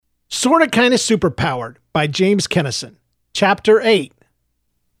Sorta Kinda Superpowered by James Kennison. Chapter 8.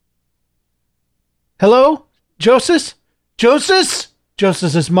 Hello? Joseph? Joseph?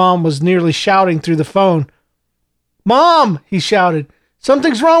 Joseph's mom was nearly shouting through the phone. Mom, he shouted.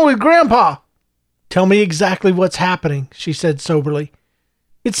 Something's wrong with Grandpa. Tell me exactly what's happening, she said soberly.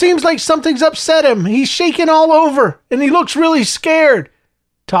 It seems like something's upset him. He's shaking all over, and he looks really scared.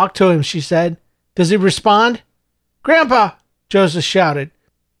 Talk to him, she said. Does he respond? Grandpa, Joseph shouted.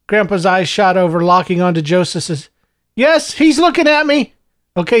 Grandpa's eyes shot over, locking onto Joseph's. Yes, he's looking at me.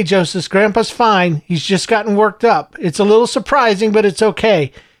 Okay, Joseph, Grandpa's fine. He's just gotten worked up. It's a little surprising, but it's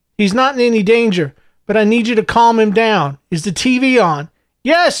okay. He's not in any danger, but I need you to calm him down. Is the TV on?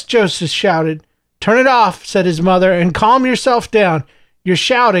 Yes, Joseph shouted. Turn it off, said his mother, and calm yourself down. You're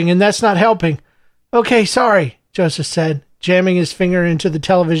shouting, and that's not helping. Okay, sorry, Joseph said, jamming his finger into the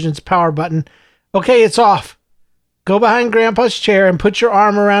television's power button. Okay, it's off. Go behind Grandpa's chair and put your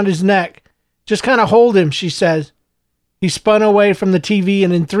arm around his neck. Just kind of hold him, she said. He spun away from the TV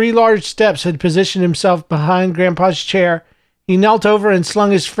and in 3 large steps had positioned himself behind Grandpa's chair. He knelt over and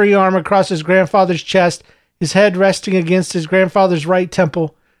slung his free arm across his grandfather's chest, his head resting against his grandfather's right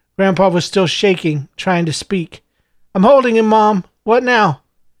temple. Grandpa was still shaking, trying to speak. I'm holding him, Mom. What now?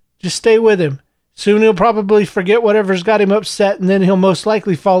 Just stay with him. Soon he'll probably forget whatever's got him upset, and then he'll most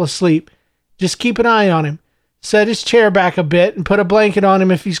likely fall asleep. Just keep an eye on him. Set his chair back a bit and put a blanket on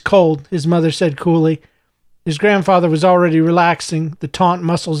him if he's cold, his mother said coolly. His grandfather was already relaxing, the taut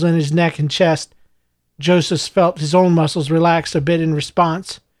muscles in his neck and chest. Joseph felt his own muscles relax a bit in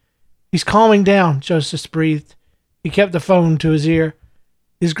response. He's calming down, Joseph breathed. He kept the phone to his ear.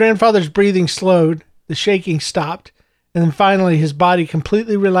 His grandfather's breathing slowed, the shaking stopped, and then finally his body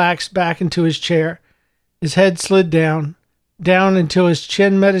completely relaxed back into his chair. His head slid down until his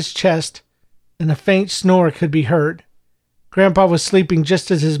chin met his chest, and a faint snore could be heard. Grandpa was sleeping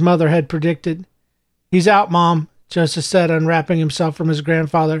just as his mother had predicted. He's out, Mom, Joseph said, unwrapping himself from his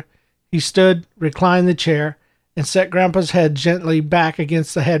grandfather. He stood, reclined the chair, and set Grandpa's head gently back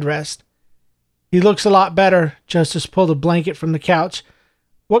against the headrest. He looks a lot better, Joseph pulled a blanket from the couch.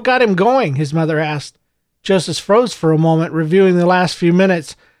 What got him going? His mother asked. Joseph froze for a moment, reviewing the last few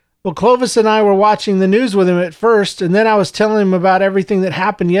minutes. Well, Clovis and I were watching the news with him at first, and then I was telling him about everything that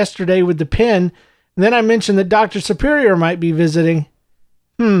happened yesterday with the pin, and then I mentioned that Dr. Superior might be visiting.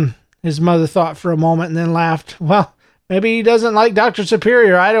 His mother thought for a moment and then laughed. Well, maybe he doesn't like Dr.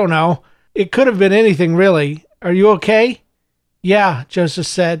 Superior. I don't know. It could have been anything, really. Are you okay? Yeah, Joseph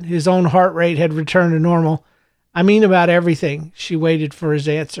said. His own heart rate had returned to normal. I mean about everything. She waited for his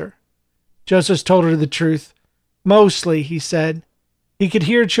answer. Joseph told her the truth. Mostly, he said. He could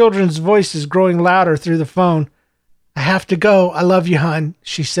hear children's voices growing louder through the phone. I have to go. I love you, hon,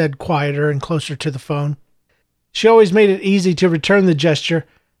 she said, quieter and closer to the phone. She always made it easy to return the gesture.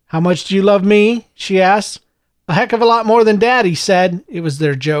 How much do you love me? She asked. A heck of a lot more than Dad, he said. It was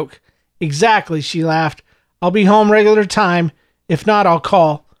their joke. Exactly, she laughed. I'll be home regular time. If not, I'll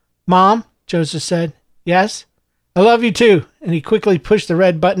call. Mom, Joseph said. Yes? I love you too. And he quickly pushed the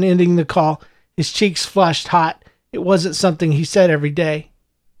red button ending the call. His cheeks flushed hot. It wasn't something he said every day.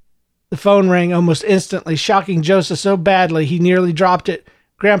 The phone rang almost instantly, shocking Joseph so badly he nearly dropped it.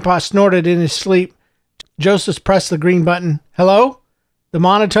 Grandpa snorted in his sleep. Joseph pressed the green button. Hello? The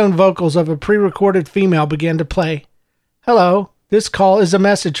monotone vocals of a pre-recorded female began to play. Hello, this call is a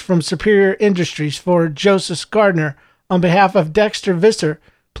message from Superior Industries for Joseph Gardner. On behalf of Dexter Visser,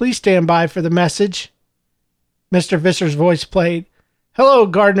 please stand by for the message. Mr. Visser's voice played. Hello,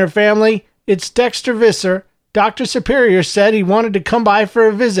 Gardner family. It's Dexter Visser. Dr. Superior said he wanted to come by for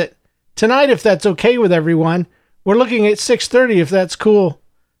a visit. Tonight, if that's okay with everyone. We're looking at 6:30 if that's cool.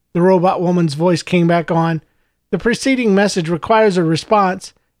 The robot woman's voice came back on. The preceding message requires a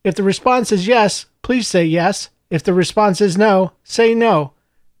response. If the response is yes, please say yes. If the response is no, say no.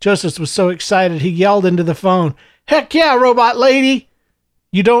 Joseph was so excited he yelled into the phone. Heck yeah, robot lady!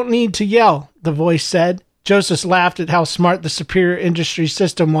 You don't need to yell, the voice said. Joseph laughed at how smart the Superior Industries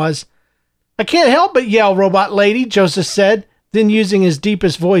system was. I can't help but yell, robot lady, Joseph said. Then using his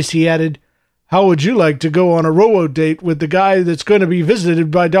deepest voice, he added, How would you like to go on a robo-date with the guy that's going to be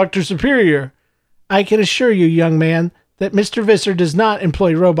visited by Dr. Superior? I can assure you, young man, that Mr. Visser does not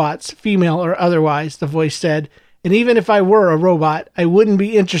employ robots, female or otherwise, the voice said, and even if I were a robot, I wouldn't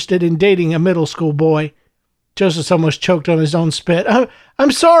be interested in dating a middle school boy. Joseph almost choked on his own spit.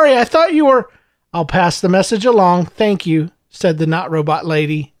 I'm sorry, I thought you were... I'll pass the message along, thank you, said the not-robot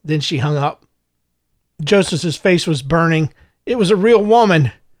lady. Then she hung up. Joseph's face was burning. It was a real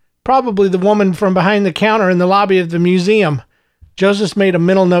woman. Probably the woman from behind the counter in the lobby of the museum. Joseph made a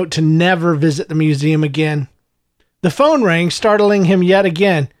mental note to never visit the museum again. The phone rang, startling him yet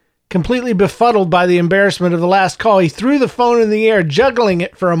again. Completely befuddled by the embarrassment of the last call, he threw the phone in the air, juggling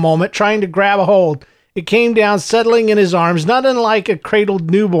it for a moment, trying to grab a hold. It came down, settling in his arms, not unlike a cradled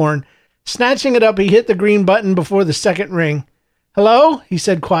newborn. Snatching it up, he hit the green button before the second ring. "Hello?" he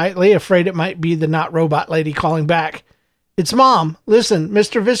said quietly, afraid it might be the not robot lady calling back. "It's Mom. Listen,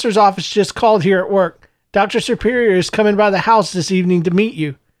 Mr. Visser's office just called here at work. Dr. Superior is coming by the house this evening to meet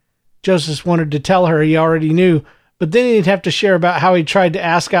you." Joseph wanted to tell her he already knew, but then he'd have to share about how he tried to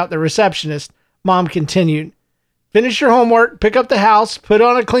ask out the receptionist. Mom continued. "Finish your homework, pick up the house, put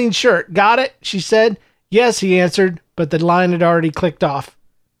on a clean shirt. Got it?" she said. "Yes," he answered, but the line had already clicked off.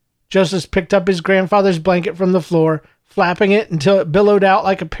 Joseph picked up his grandfather's blanket from the floor, flapping it until it billowed out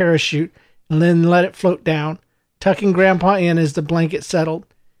like a parachute, and then let it float down, tucking Grandpa in as the blanket settled.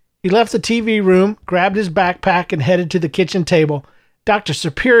 He left the TV room, grabbed his backpack, and headed to the kitchen table. Dr.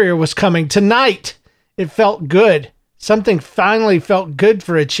 Superior was coming tonight! It felt good. Something finally felt good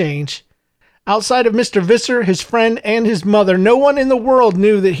for a change. Outside of Mr. Visser, his friend, and his mother, no one in the world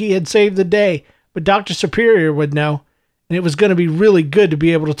knew that he had saved the day, but Dr. Superior would know, and it was going to be really good to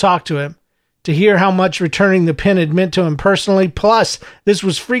be able to talk to him, to hear how much returning the pin had meant to him personally. Plus, this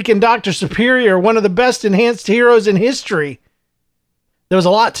was freaking Dr. Superior, one of the best enhanced heroes in history. There was a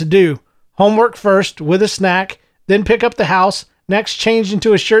lot to do. Homework first, with a snack, then pick up the house, next change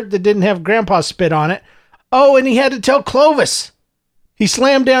into a shirt that didn't have Grandpa's spit on it. Oh, and he had to tell Clovis. He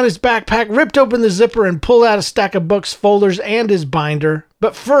slammed down his backpack, ripped open the zipper, and pulled out a stack of books, folders, and his binder.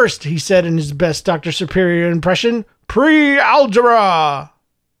 But first, he said in his best Dr. Superior impression, pre-algebra.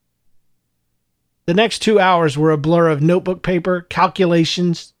 The next 2 hours were a blur of notebook paper,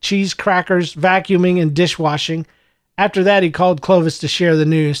 calculations, cheese crackers, vacuuming, and dishwashing. After that, he called Clovis to share the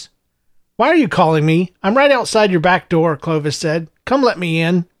news. "Why are you calling me? I'm right outside your back door," Clovis said. "Come let me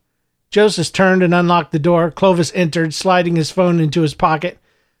in." Joseph turned and unlocked the door. Clovis entered, sliding his phone into his pocket.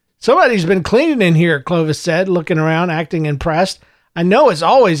 "Somebody's been cleaning in here," Clovis said, looking around, acting impressed. "I know it's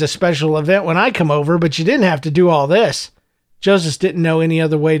always a special event when I come over, but you didn't have to do all this." Joseph didn't know any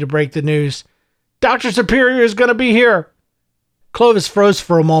other way to break the news. "Dr. Superior is going to be here." Clovis froze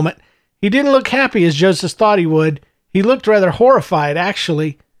for a moment. He didn't look happy as Joseph thought he would. He looked rather horrified,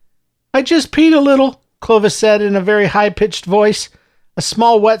 actually. "I just peed a little," Clovis said in a very high-pitched voice. A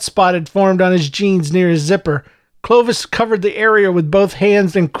small wet spot had formed on his jeans near his zipper. Clovis covered the area with both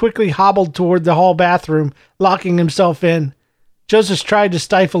hands and quickly hobbled toward the hall bathroom, locking himself in. Joseph tried to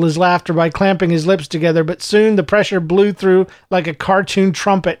stifle his laughter by clamping his lips together, but soon the pressure blew through like a cartoon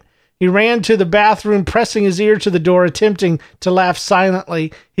trumpet. He ran to the bathroom, pressing his ear to the door, attempting to laugh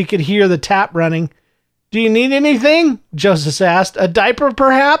silently. He could hear the tap running. "Do you need anything?" Joseph asked. "A diaper,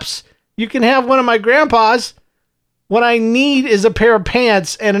 perhaps? You can have one of my grandpa's." "What I need is a pair of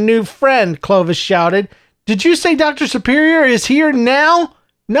pants and a new friend," Clovis shouted. "Did you say Dr. Superior is here now?"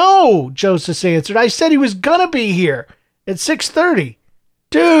 "No," Joseph answered. "I said he was gonna be here at 6:30.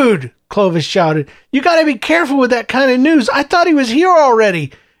 "Dude," Clovis shouted, "you gotta be careful with that kind of news. I thought he was here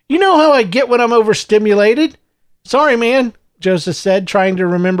already. You know how I get when I'm overstimulated." "Sorry, man," Joseph said, trying to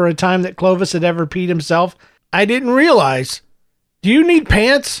remember a time that Clovis had ever peed himself. "I didn't realize. Do you need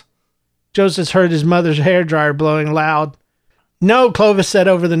pants?" Joseph heard his mother's hairdryer blowing loud. "No," Clovis said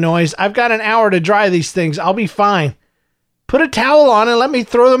over the noise. "I've got an hour to dry these things. I'll be fine." "Put a towel on and let me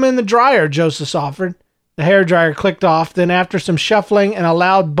throw them in the dryer," Joseph offered. The hairdryer clicked off. Then after some shuffling and a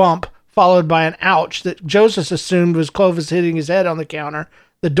loud bump, followed by an ouch that Joseph assumed was Clovis hitting his head on the counter,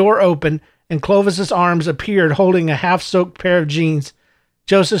 the door opened and Clovis's arms appeared holding a half-soaked pair of jeans.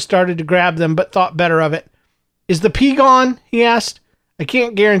 Joseph started to grab them but thought better of it. "Is the pee gone?" he asked. "I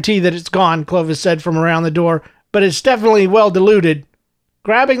can't guarantee that it's gone," Clovis said from around the door, "but it's definitely well diluted."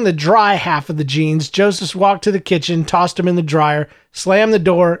 Grabbing the dry half of the jeans, Joseph walked to the kitchen, tossed them in the dryer, slammed the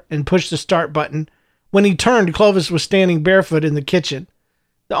door, and pushed the start button. When he turned, Clovis was standing barefoot in the kitchen.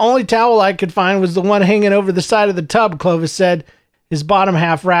 "The only towel I could find was the one hanging over the side of the tub," Clovis said, his bottom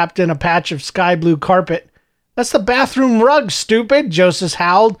half wrapped in a patch of sky blue carpet. "That's the bathroom rug, stupid," Joseph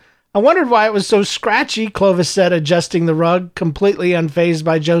howled. "I wondered why it was so scratchy," Clovis said, adjusting the rug, completely unfazed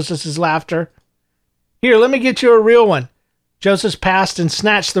by Joseph's laughter. "Here, let me get you a real one." Joseph passed and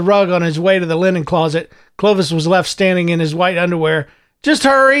snatched the rug on his way to the linen closet. Clovis was left standing in his white underwear. "Just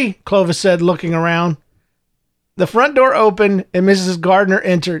hurry," Clovis said, looking around. The front door opened and Mrs. Gardner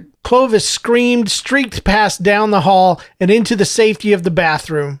entered. Clovis screamed, streaked past down the hall and into the safety of the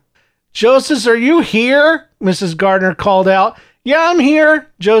bathroom. "Joseph, are you here?" Mrs. Gardner called out. "Yeah, I'm here,"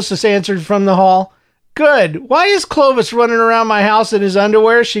 Joseph answered from the hall. "Good. Why is Clovis running around my house in his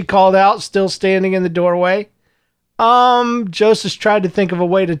underwear?" she called out, still standing in the doorway. Joseph tried to think of a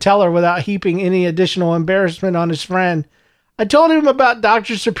way to tell her without heaping any additional embarrassment on his friend. I told him about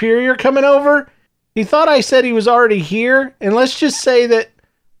Dr. Superior coming over. He thought I said he was already here, and let's just say that,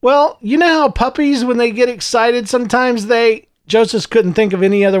 well, you know how puppies, when they get excited, sometimes they... Joseph couldn't think of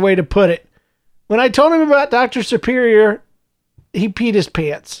any other way to put it. When I told him about Dr. Superior, he peed his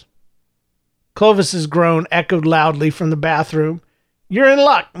pants. Clovis's groan echoed loudly from the bathroom. You're in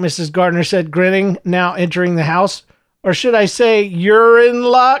luck, Mrs. Gardner said, grinning, now entering the house. Or should I say, you're in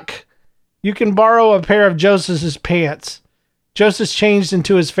luck? You can borrow a pair of Joseph's pants. Joseph changed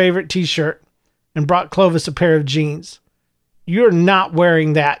into his favorite t-shirt and brought Clovis a pair of jeans. You're not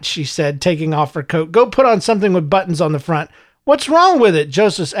wearing that, she said, taking off her coat. Go put on something with buttons on the front. What's wrong with it?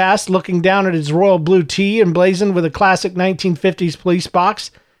 Joseph asked, looking down at his royal blue tee emblazoned with a classic 1950s police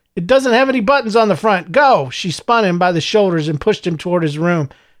box. It doesn't have any buttons on the front. Go! She spun him by the shoulders and pushed him toward his room,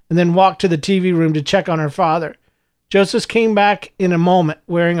 and then walked to the TV room to check on her father. Joseph came back in a moment,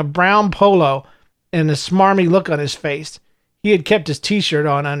 wearing a brown polo and a smarmy look on his face. He had kept his t-shirt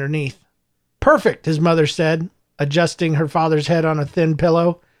on underneath. Perfect, his mother said, adjusting her father's head on a thin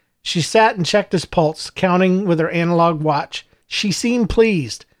pillow. She sat and checked his pulse, counting with her analog watch. She seemed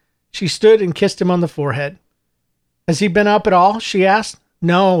pleased. She stood and kissed him on the forehead. Has he been up at all? She asked.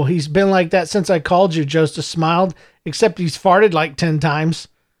 No, he's been like that since I called you, Joseph smiled, except he's farted like 10 times.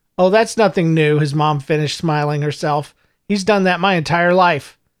 Oh, that's nothing new, his mom finished, smiling herself. He's done that my entire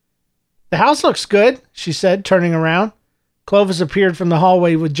life. The house looks good, she said, turning around. Clovis appeared from the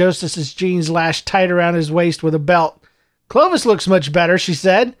hallway with Joseph's jeans lashed tight around his waist with a belt. Clovis looks much better, she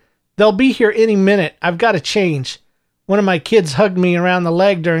said. They'll be here any minute. I've got to change. One of my kids hugged me around the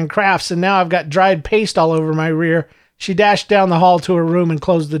leg during crafts, and now I've got dried paste all over my rear. She dashed down the hall to her room and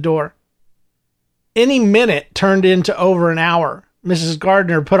closed the door. Any minute turned into over an hour. Mrs.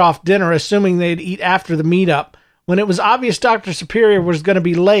 Gardner put off dinner, assuming they'd eat after the meetup. When it was obvious Dr. Superior was going to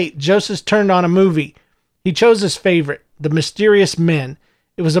be late, Joseph turned on a movie. He chose his favorite, The Mysterious Men.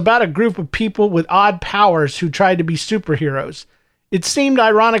 It was about a group of people with odd powers who tried to be superheroes. It seemed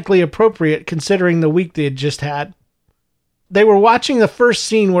ironically appropriate considering the week they had just had. They were watching the first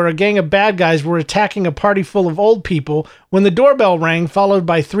scene where a gang of bad guys were attacking a party full of old people when the doorbell rang, followed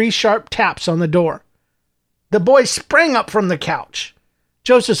by 3 sharp taps on the door. The boy sprang up from the couch.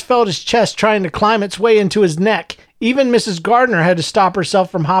 Joseph felt his chest trying to climb its way into his neck. Even Mrs. Gardner had to stop herself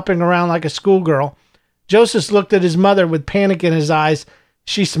from hopping around like a schoolgirl. Joseph looked at his mother with panic in his eyes.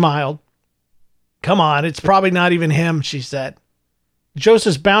 She smiled. Come on, it's probably not even him, she said.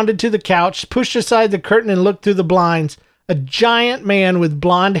 Joseph bounded to the couch, pushed aside the curtain, and looked through the blinds. A giant man with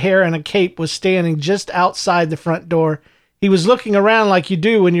blonde hair and a cape was standing just outside the front door. He was looking around like you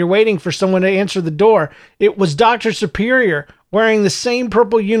do when you're waiting for someone to answer the door. It was Dr. Superior, wearing the same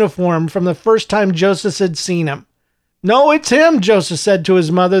purple uniform from the first time Joseph had seen him. No, it's him, Joseph said to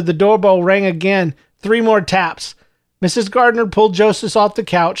his mother. The doorbell rang again. 3 more taps. Mrs. Gardner pulled Joseph off the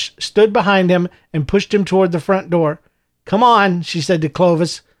couch, stood behind him, and pushed him toward the front door. Come on, she said to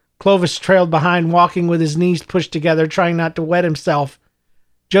Clovis. Clovis trailed behind, walking with his knees pushed together, trying not to wet himself.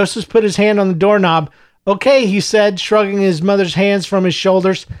 Joseph put his hand on the doorknob. Okay, he said, shrugging his mother's hands from his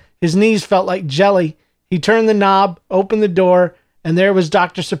shoulders. His knees felt like jelly. He turned the knob, opened the door, and there was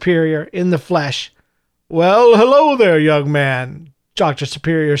Dr. Superior in the flesh. Well, hello there, young man, Dr.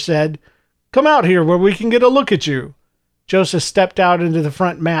 Superior said. Come out here where we can get a look at you. Joseph stepped out into the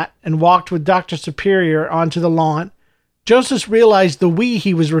front mat and walked with Dr. Superior onto the lawn. Joseph realized the we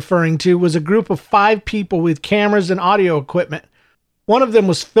he was referring to was a group of 5 people with cameras and audio equipment. One of them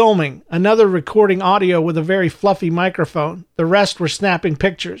was filming, another recording audio with a very fluffy microphone. The rest were snapping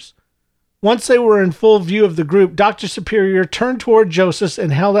pictures. Once they were in full view of the group, Dr. Superior turned toward Joseph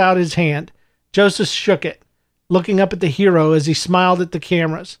and held out his hand. Joseph shook it, looking up at the hero as he smiled at the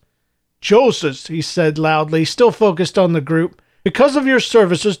cameras. Joseph, he said loudly, still focused on the group, because of your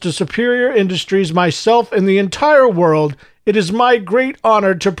services to Superior Industries, myself, and the entire world, it is my great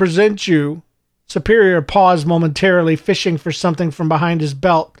honor to present you. Superior paused momentarily, fishing for something from behind his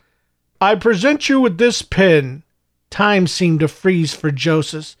belt. I present you with this pen. Time seemed to freeze for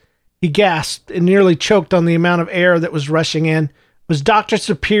Joseph. He gasped and nearly choked on the amount of air that was rushing in. Was Dr.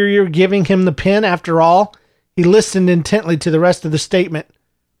 Superior giving him the pen after all? He listened intently to the rest of the statement.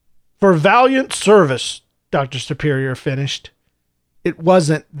 For valiant service, Dr. Superior finished. It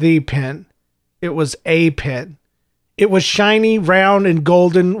wasn't the pen. It was a pen. It was shiny, round, and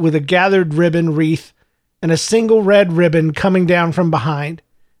golden with a gathered ribbon wreath and a single red ribbon coming down from behind.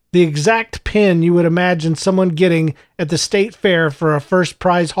 The exact pin you would imagine someone getting at the state fair for a first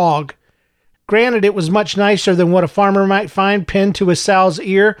prize hog. Granted, it was much nicer than what a farmer might find pinned to a sow's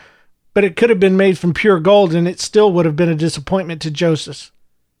ear, but it could have been made from pure gold and it still would have been a disappointment to Joseph.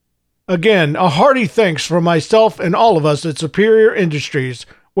 Again, a hearty thanks from myself and all of us at Superior Industries,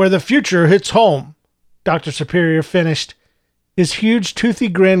 where the future hits home," Dr. Superior finished, his huge toothy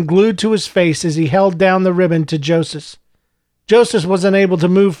grin glued to his face as he held down the ribbon to Joseph. Joseph wasn't able to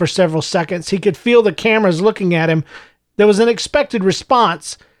move for several seconds. He could feel the cameras looking at him. There was an expected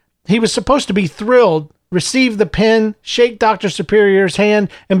response. He was supposed to be thrilled, receive the pin, shake Dr. Superior's hand,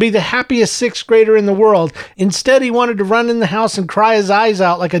 and be the happiest sixth grader in the world. Instead, he wanted to run in the house and cry his eyes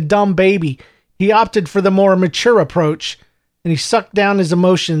out like a dumb baby. He opted for the more mature approach, and he sucked down his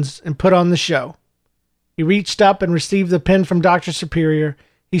emotions and put on the show. He reached up and received the pin from Dr. Superior.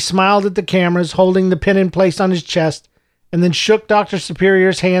 He smiled at the cameras, holding the pin in place on his chest, and then shook Dr.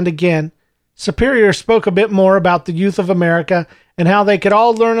 Superior's hand again. Superior spoke a bit more about the youth of America and how they could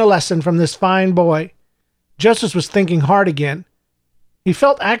all learn a lesson from this fine boy. Joseph was thinking hard again. He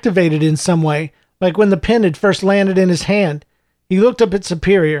felt activated in some way, like when the pin had first landed in his hand. He looked up at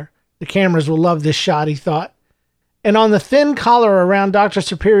Superior. The cameras will love this shot, he thought. And on the thin collar around Dr.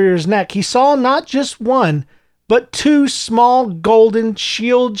 Superior's neck, he saw not just one, but 2 small golden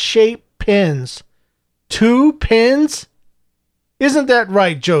shield-shaped pins. 2 pins? "Isn't that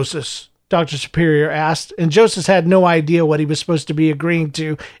right, Joseph?" Dr. Superior asked, and Joseph had no idea what he was supposed to be agreeing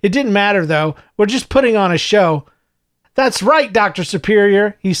to. It didn't matter, though. We're just putting on a show. "That's right, Dr.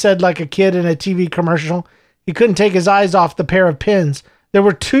 Superior," he said like a kid in a TV commercial. He couldn't take his eyes off the pair of pins. There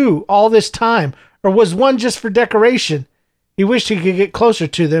were 2 all this time, or was one just for decoration? He wished he could get closer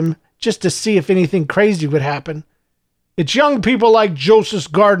to them just to see if anything crazy would happen. "It's young people like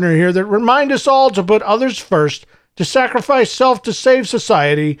Joseph Gardner here that remind us all to put others first, to sacrifice self to save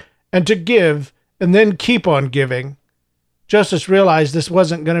society, and to give, and then keep on giving." Joseph realized this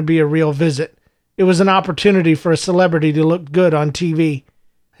wasn't going to be a real visit. It was an opportunity for a celebrity to look good on TV.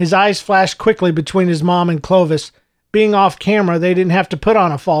 His eyes flashed quickly between his mom and Clovis. Being off camera, they didn't have to put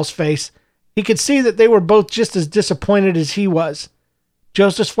on a false face. He could see that they were both just as disappointed as he was.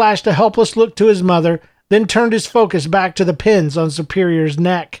 Joseph flashed a helpless look to his mother, then turned his focus back to the pins on Superior's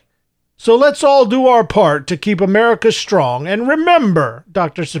neck. "So let's all do our part to keep America strong. And remember,"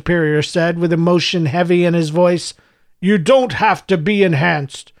 Dr. Superior said with emotion heavy in his voice, "you don't have to be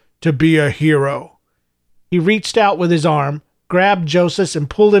enhanced to be a hero." He reached out with his arm, grabbed Joseph, and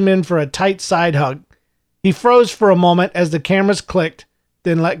pulled him in for a tight side hug. He froze for a moment as the cameras clicked,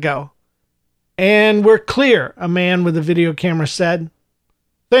 then let go. "And we're clear," a man with a video camera said.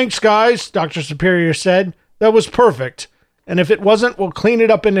 "Thanks, guys," Dr. Superior said. "That was perfect. And if it wasn't, we'll clean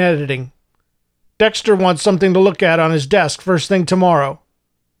it up in editing. Dexter wants something to look at on his desk first thing tomorrow."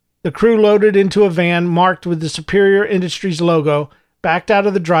 The crew loaded into a van marked with the Superior Industries logo, backed out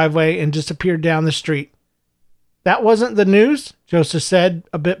of the driveway, and disappeared down the street. "That wasn't the news?" Joseph said,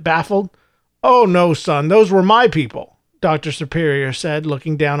 a bit baffled. "Oh, no, son. Those were my people," Dr. Superior said,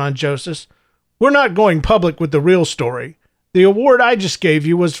 looking down on Joseph. "We're not going public with the real story. The award I just gave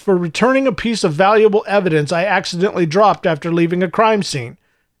you was for returning a piece of valuable evidence I accidentally dropped after leaving a crime scene.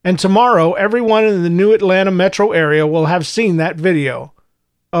 And tomorrow, everyone in the new Atlanta metro area will have seen that video."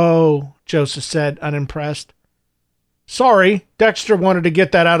 "Oh," Joseph said, unimpressed. "Sorry, Dexter wanted to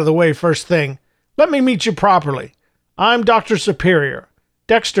get that out of the way first thing. Let me meet you properly. I'm Dr. Superior.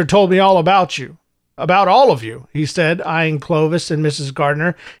 Dexter told me all about you. About all of you," he said, eyeing Clovis and Mrs.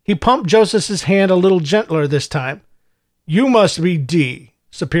 Gardner. He pumped Joseph's hand a little gentler this time. "You must be Dee,"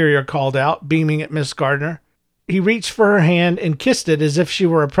 Superior called out, beaming at Miss Gardner. He reached for her hand and kissed it as if she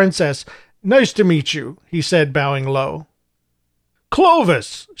were a princess. "Nice to meet you," he said, bowing low.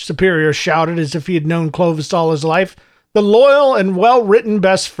 "Clovis," Superior shouted as if he had known Clovis all his life. "The loyal and well-written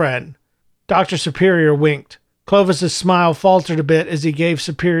best friend." Dr. Superior winked. Clovis's smile faltered a bit as he gave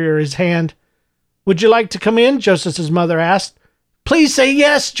Superior his hand. "Would you like to come in?" Joseph's mother asked. "Please say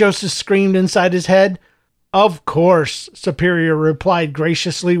yes," Joseph screamed inside his head. "Of course," Superior replied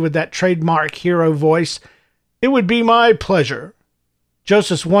graciously with that trademark hero voice. "It would be my pleasure."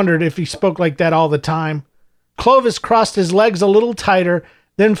 Joseph wondered if he spoke like that all the time. Clovis crossed his legs a little tighter,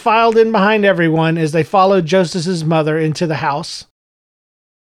 then filed in behind everyone as they followed Joseph's mother into the house.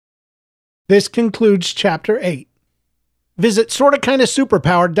 This concludes Chapter 8. Visit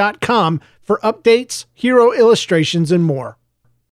sortakindasuperpowered.com for updates, hero illustrations, and more.